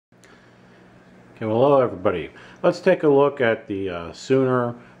Okay, well, hello everybody. Let's take a look at the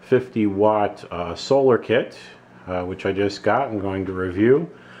Sooner 50 watt solar kit, which I just got. I'm going to review.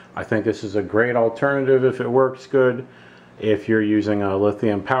 I think this is a great alternative if it works good. If you're using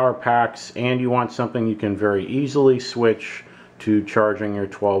lithium power packs and you want something you can very easily switch to charging your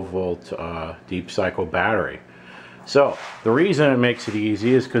 12 volt deep cycle battery. So the reason it makes it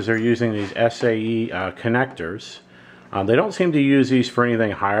easy is because they're using these SAE connectors. They don't seem to use these for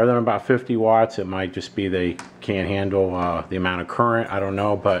anything higher than about 50 watts. It might just be they can't handle the amount of current. I don't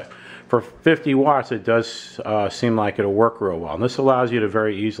know, but for 50 watts it does seem like it'll work real well. And this allows you to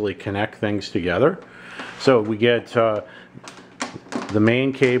very easily connect things together. So we get the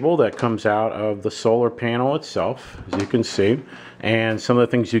main cable that comes out of the solar panel itself, as you can see, and some of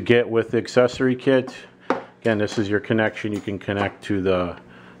the things you get with the accessory kit. Again, this is your connection. You can connect to the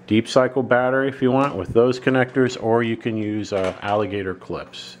deep cycle battery if you want with those connectors, or you can use alligator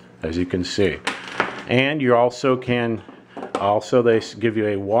clips, as you can see. And you also can, they give you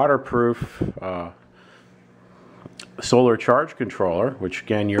a waterproof solar charge controller, which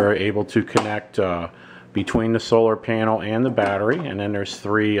again you're able to connect between the solar panel and the battery. And then there's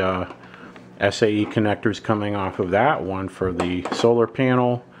three SAE connectors coming off of that, one for the solar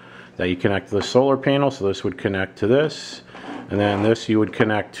panel that you connect to the solar panel, so this would connect to this. And then this you would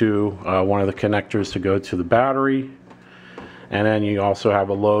connect to one of the connectors to go to the battery. And then you also have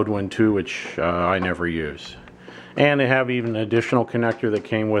a load one too, which I never use. And they have even an additional connector that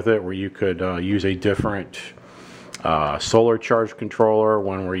came with it where you could use a different solar charge controller,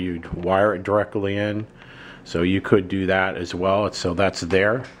 one where you'd wire it directly in. So you could do that as well, so that's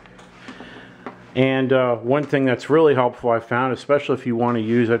there. And one thing that's really helpful I found, especially if you want to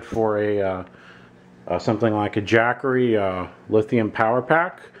use it for a something like a Jackery Lithium Power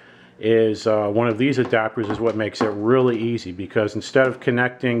pack, is one of these adapters is what makes it really easy, because instead of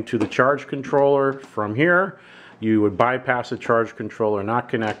connecting to the charge controller from here, you would bypass the charge controller, not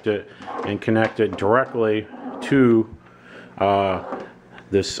connect it, and connect it directly to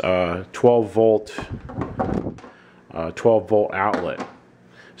this 12 volt outlet.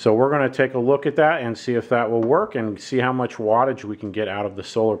 So we're going to take a look at that and see if that will work and see how much wattage we can get out of the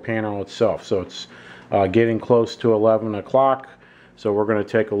solar panel itself. So it's getting close to 11 o'clock, so we're going to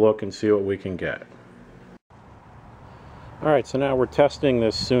take a look and see what we can get. Alright, so now we're testing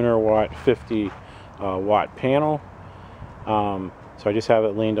this Sooner Watt 50 watt panel. So I just have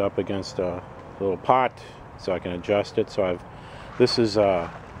it leaned up against a little pot so I can adjust it. So this is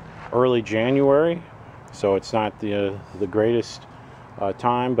early January, so it's not the greatest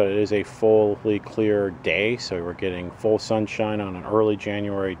time, but it is a fully clear day, so we're getting full sunshine on an early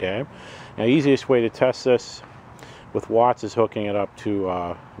January day. Now, the easiest way to test this with watts is hooking it up to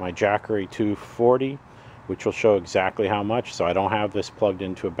my Jackery 240, which will show exactly how much. So I don't have this plugged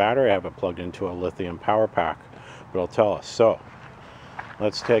into a battery, I have it plugged into a lithium power pack, but it'll tell us. So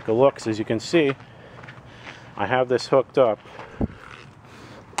let's take a look. So as you can see, I have this hooked up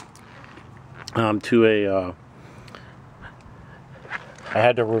to a I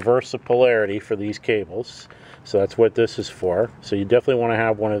had to reverse the polarity for these cables, so that's what this is for. So you definitely want to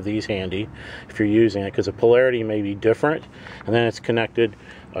have one of these handy if you're using it, because the polarity may be different. And then it's connected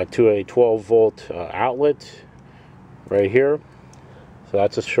to a 12 volt outlet right here, so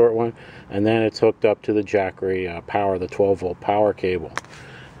that's a short one. And then it's hooked up to the Jackery power, the 12 volt power cable.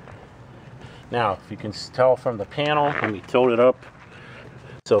 Now, if you can tell from the panel, let me tilt it up.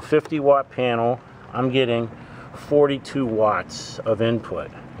 So 50 watt panel, I'm getting 42 watts of input,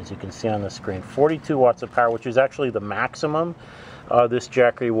 as you can see on the screen. 42 watts of power, which is actually the maximum this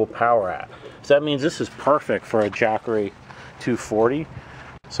Jackery will power at. So that means this is perfect for a Jackery 240.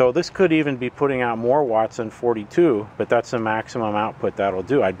 So this could even be putting out more watts than 42, but that's the maximum output that'll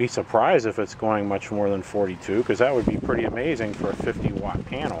do. I'd be surprised if it's going much more than 42, because that would be pretty amazing for a 50 watt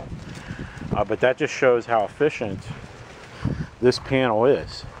panel. But that just shows how efficient this panel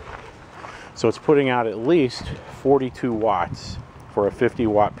is. So it's putting out at least 42 watts for a 50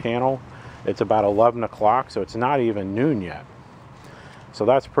 watt panel. It's about 11 o'clock, so it's not even noon yet. So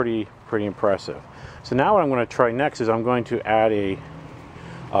that's pretty impressive. So now what I'm going to try next is I'm going to add a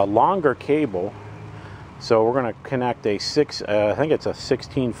longer cable. So we're going to connect a I think it's a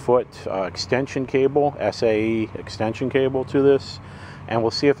 16-foot extension cable, SAE extension cable, to this, and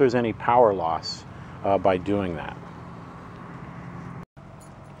we'll see if there's any power loss by doing that.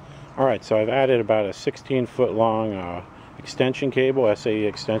 Alright, so I've added about a 16-foot long extension cable, SAE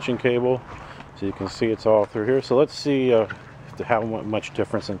extension cable. So you can see it's all through here. So let's see how much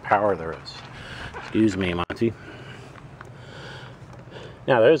difference in power there is. Excuse me, Monty.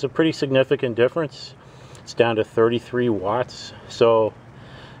 Now, there's a pretty significant difference. It's down to 33 watts. So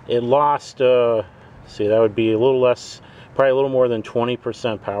it lost, see, that would be a little less, probably a little more than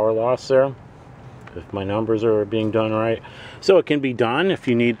 20% power loss there, if my numbers are being done right. So it can be done if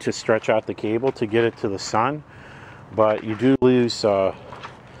you need to stretch out the cable to get it to the sun, but you do lose a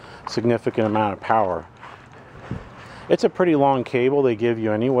significant amount of power. It's a pretty long cable they give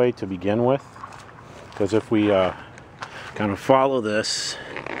you anyway to begin with, because if we kind of follow this,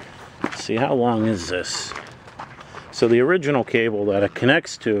 see, how long is this? So the original cable that it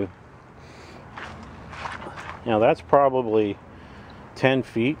connects to, that's probably 10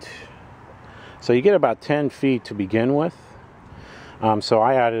 feet. So you get about 10 feet to begin with. So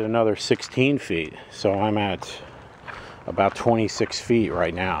I added another 16 feet. So I'm at about 26 feet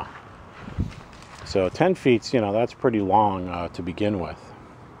right now. So 10 feet, that's pretty long to begin with.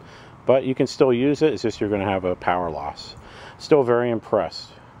 But you can still use it, it's just you're going to have a power loss. Still very impressed.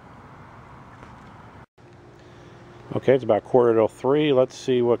 Okay, it's about 2:45. Let's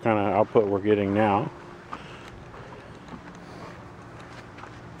see what kind of output we're getting now.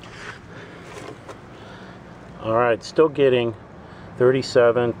 Alright, still getting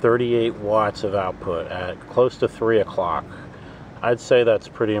 37, 38 watts of output at close to 3 o'clock. I'd say that's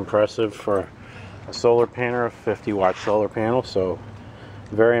pretty impressive for a solar panel, a 50-watt solar panel, so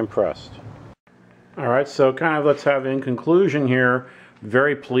very impressed. Alright, so kind of let's have in conclusion here,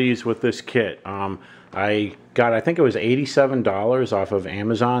 very pleased with this kit. I got, I think it was $87 off of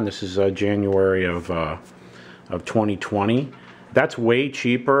Amazon. This is January of 2020. That's way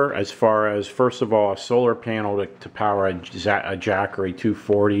cheaper as far as, first of all, a solar panel to power a Jackery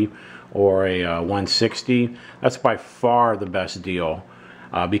 240 or a 160. That's by far the best deal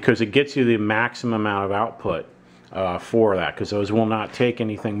because it gets you the maximum amount of output for that, because those will not take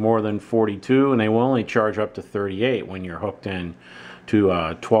anything more than 42, and they will only charge up to 38 when you're hooked in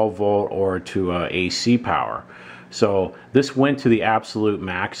to 12 volt or to AC power. So this went to the absolute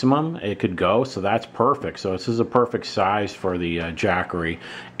maximum it could go, so that's perfect. So this is a perfect size for the Jackery,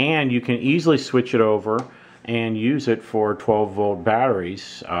 and you can easily switch it over and use it for 12 volt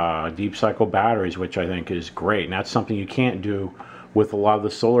batteries, deep cycle batteries, which I think is great. And that's something you can't do with a lot of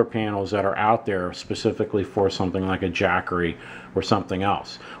the solar panels that are out there specifically for something like a Jackery or something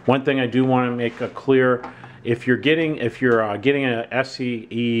else. One thing I do want to make clear, if you're getting a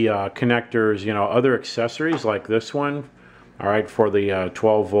SCE connectors, other accessories like this one, all right, for the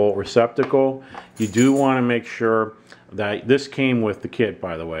 12 volt receptacle, you do want to make sure that this came with the kit.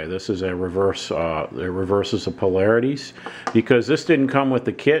 By the way, this is a reverse, it reverses the polarities, because this didn't come with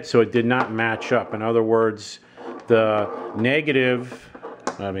the kit, so it did not match up. In other words, the negative,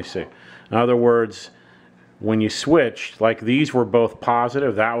 let me see, in other words, when you switched, like these were both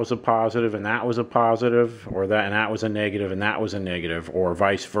positive, that was a positive and that was a positive, or that and that was a negative and that was a negative, or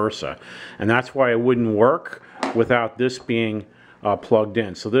vice versa. And that's why it wouldn't work without this being plugged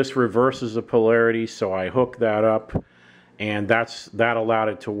in. So this reverses the polarity, so I hooked that up, and that allowed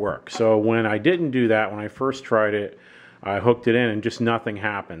it to work. So when I didn't do that, when I first tried it, I hooked it in and just nothing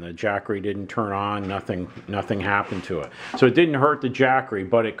happened. The Jackery didn't turn on, nothing happened to it. So it didn't hurt the Jackery,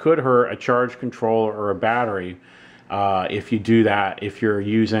 but it could hurt a charge controller or a battery if you do that, if you're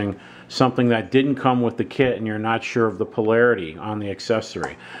using something that didn't come with the kit and you're not sure of the polarity on the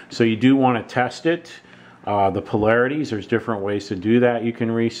accessory. So you do want to test it, the polarities. There's different ways to do that you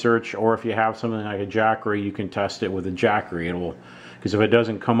can research, or if you have something like a Jackery, you can test it with a Jackery. Because if it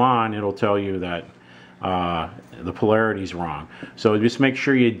doesn't come on, it'll tell you that the polarity is wrong. So just make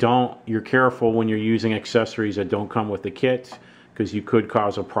sure you're careful when you're using accessories that don't come with the kit, because you could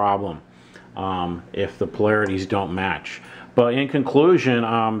cause a problem if the polarities don't match. But in conclusion,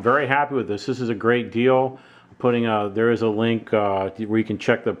 I'm very happy with this. This is a great deal. There is a link where you can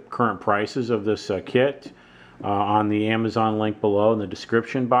check the current prices of this kit on the Amazon link below in the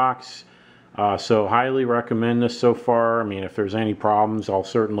description box. So highly recommend this so far. I mean, if there's any problems, I'll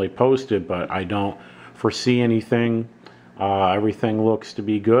certainly post it, but I don't foresee anything. Everything looks to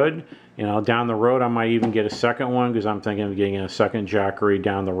be good. Down the road I might even get a second one, because I'm thinking of getting a second Jackery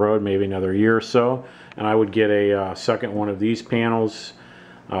down the road, maybe another year or so, and I would get a second one of these panels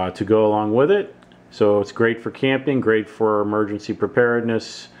to go along with it. So it's great for camping, great for emergency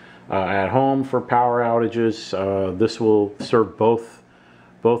preparedness at home for power outages. This will serve both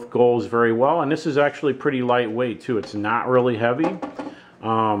goals very well, and this is actually pretty lightweight too. It's not really heavy,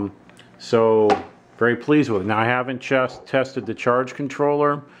 so very pleased with it. Now I haven't tested the charge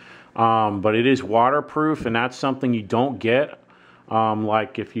controller, but it is waterproof, and that's something you don't get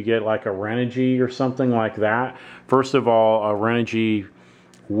like if you get like a Renogy or something like that. First of all, a Renogy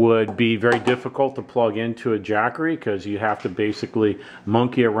would be very difficult to plug into a Jackery, because you have to basically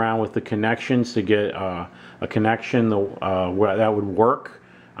monkey around with the connections to get a connection that would work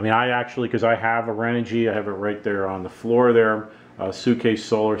I mean, I actually, because I have a Renogy, I have it right there on the floor there, Suitcase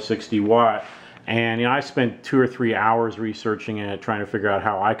Solar 60 watt. And you know, I spent 2 or 3 hours researching it, trying to figure out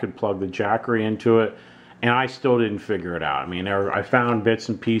how I could plug the Jackery into it, and I still didn't figure it out. I mean, I found bits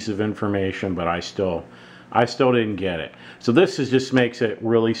and pieces of information, but I still didn't get it. So this just makes it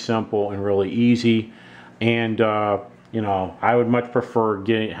really simple and really easy. And you know, I would much prefer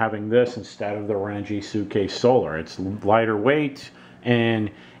having this instead of the Renogy Suitcase Solar. It's lighter weight and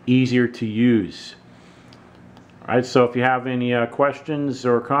easier to use. All right, so if you have any questions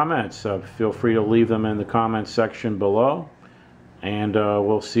or comments, feel free to leave them in the comments section below, and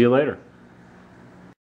we'll see you later.